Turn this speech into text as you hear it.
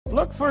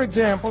Look, for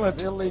example,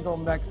 at illegal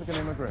Mexican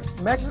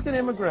immigration. Mexican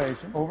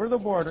immigration over the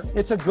border,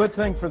 it's a good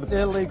thing for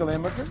the illegal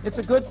immigrant. It's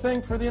a good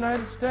thing for the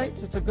United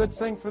States. It's a good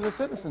thing for the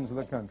citizens of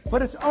the country.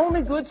 But it's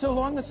only good so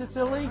long as it's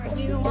illegal. Are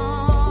you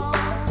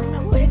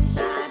on? Which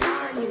side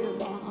are you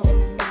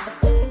on?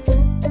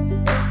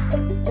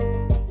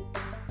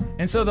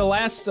 And so the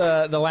last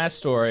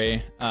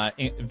story,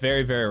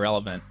 very, very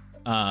relevant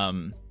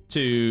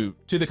to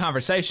the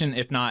conversation,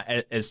 if not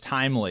as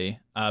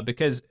timely,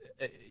 because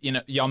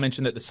y'all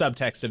mentioned that the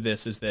subtext of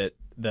this is that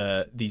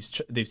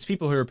these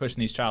people who are pushing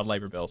these child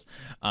labor bills,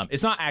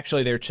 it's not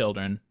actually their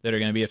children that are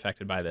going to be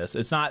affected by this.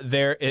 It's not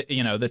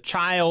the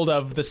child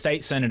of the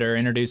state senator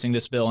introducing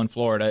this bill in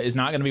Florida is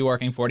not going to be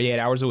working 48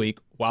 hours a week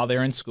while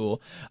they're in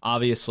school.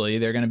 Obviously,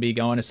 they're going to be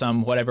going to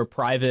some whatever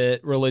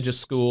private religious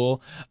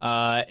school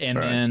and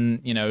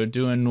then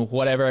doing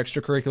whatever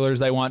extracurriculars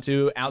they want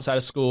to outside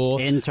of school,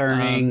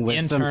 interning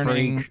with some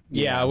freak,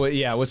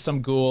 with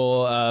some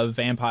ghoul,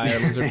 vampire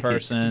lizard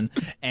person,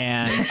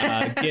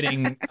 and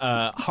getting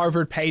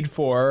Harvard paid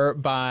for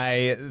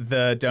by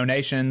the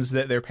donations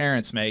that their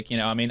parents make.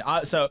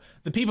 So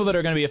the people that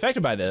are going to be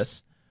affected by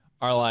this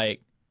are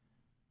like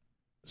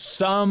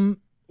some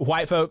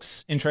white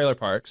folks in trailer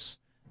parks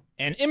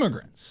and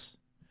immigrants,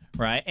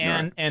 right?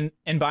 And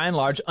by and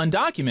large,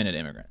 undocumented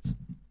immigrants.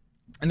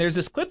 And there's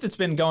this clip that's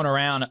been going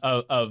around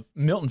of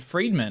Milton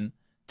Friedman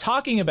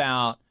talking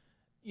about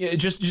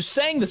just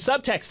saying the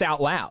subtext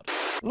out loud.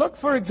 Look,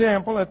 for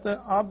example, at the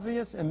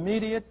obvious,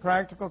 immediate,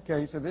 practical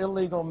case of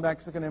illegal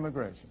Mexican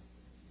immigration.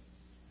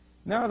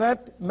 Now,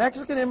 that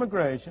Mexican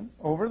immigration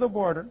over the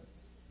border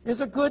is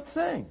a good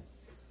thing.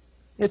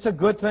 It's a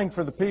good thing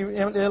for the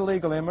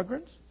illegal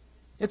immigrants.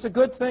 It's a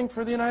good thing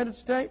for the United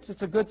States.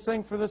 It's a good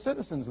thing for the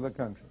citizens of the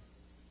country.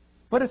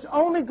 But it's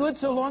only good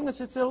so long as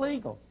it's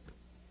illegal.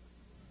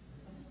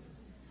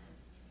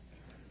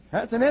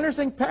 That's an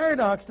interesting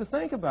paradox to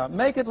think about.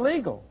 Make it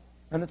legal,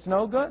 and it's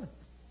no good.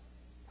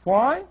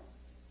 Why?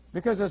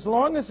 Because as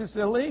long as it's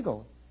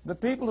illegal, the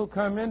people who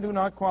come in do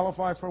not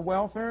qualify for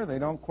welfare. They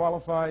don't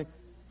qualify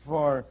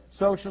for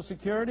Social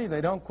Security. They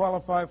don't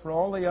qualify for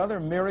all the other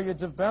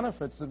myriads of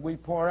benefits that we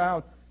pour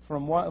out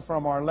from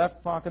our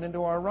left pocket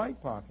into our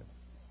right pocket.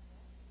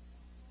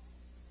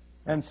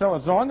 And so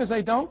as long as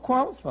they don't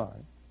qualify,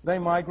 they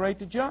migrate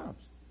to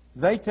jobs.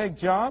 They take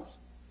jobs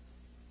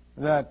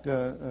that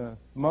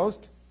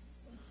most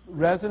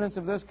residents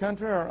of this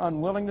country are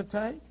unwilling to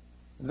take.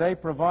 They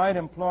provide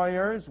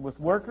employers with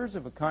workers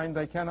of a kind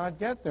they cannot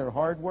get. They're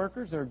hard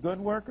workers, they're good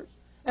workers,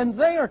 and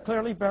they are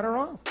clearly better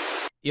off.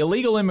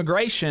 Illegal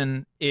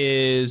immigration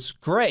is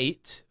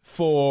great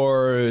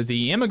for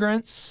the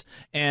immigrants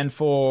and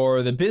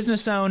for the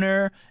business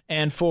owner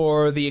and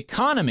for the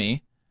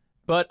economy,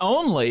 but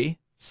only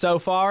so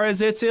far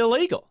as it's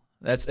illegal.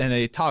 And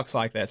he talks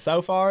like that.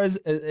 So far as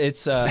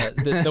it's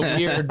the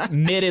weird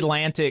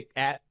mid-Atlantic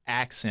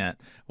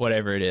accent,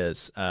 whatever it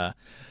is.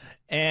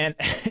 And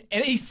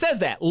he says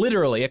that,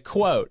 literally, a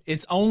quote.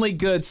 It's only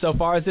good so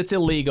far as it's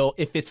illegal.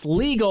 If it's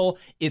legal,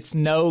 it's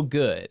no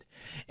good.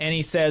 And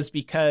he says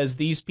because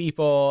these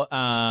people,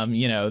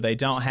 they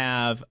don't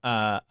have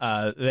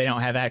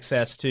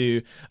access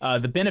to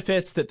the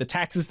benefits that the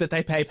taxes that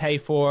they pay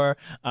for.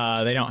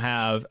 They don't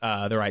have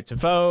the right to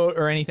vote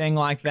or anything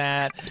like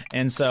that.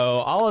 And so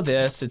all of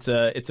this, it's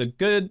a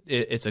good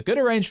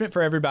arrangement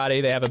for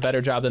everybody. They have a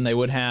better job than they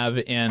would have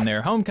in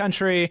their home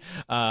country.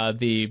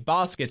 The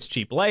boss gets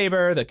cheap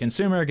labor. The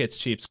consumer gets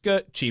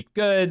cheap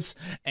goods,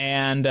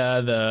 and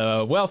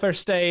the welfare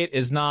state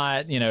is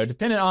not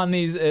dependent on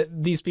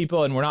these people,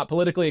 and we're not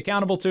politically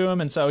accountable to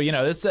them. And so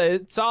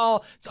it's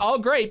all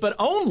great, but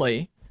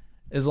only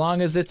as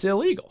long as it's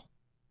illegal.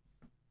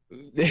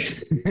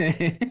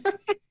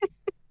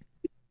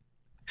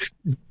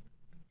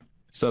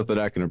 Something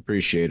I can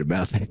appreciate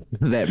about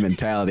that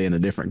mentality in a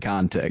different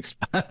context,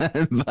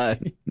 but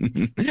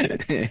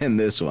in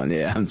this one,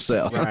 yeah,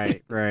 so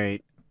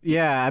right,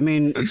 yeah. I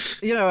mean,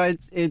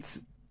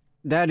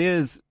 that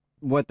is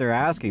what they're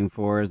asking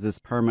for, is this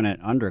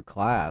permanent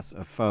underclass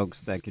of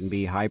folks that can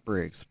be hyper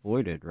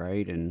exploited,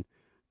 right? And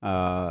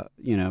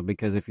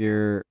because if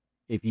you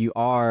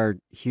are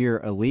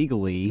here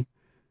illegally,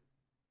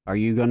 are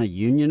you going to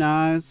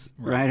unionize,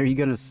 right? Are you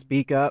going to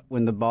speak up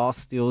when the boss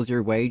steals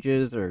your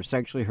wages or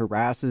sexually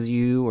harasses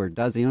you or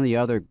does any of the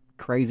other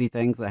crazy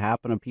things that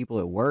happen to people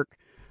at work?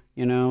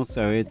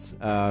 So it's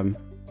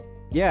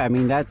yeah, I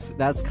mean,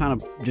 that's kind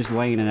of just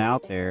laying it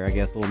out there, I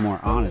guess, a little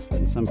more honest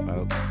than some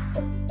folks.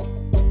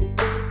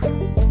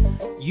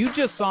 You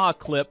just saw a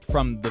clip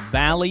from the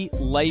Valley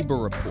Labor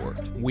Report.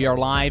 We are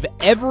live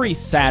every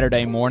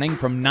Saturday morning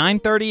from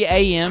 9:30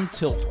 a.m.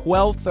 till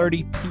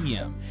 12:30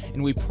 p.m.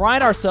 And we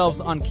pride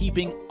ourselves on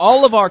keeping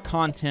all of our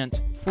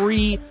content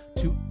free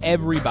to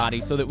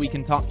everybody so that we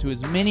can talk to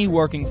as many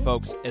working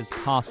folks as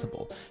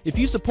possible. If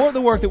you support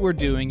the work that we're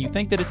doing, you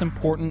think that it's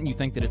important, you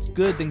think that it's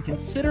good, then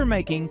consider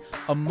making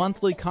a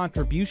monthly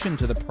contribution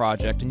to the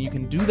project, and you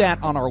can do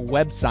that on our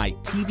website,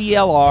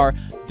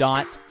 tvlr.fm.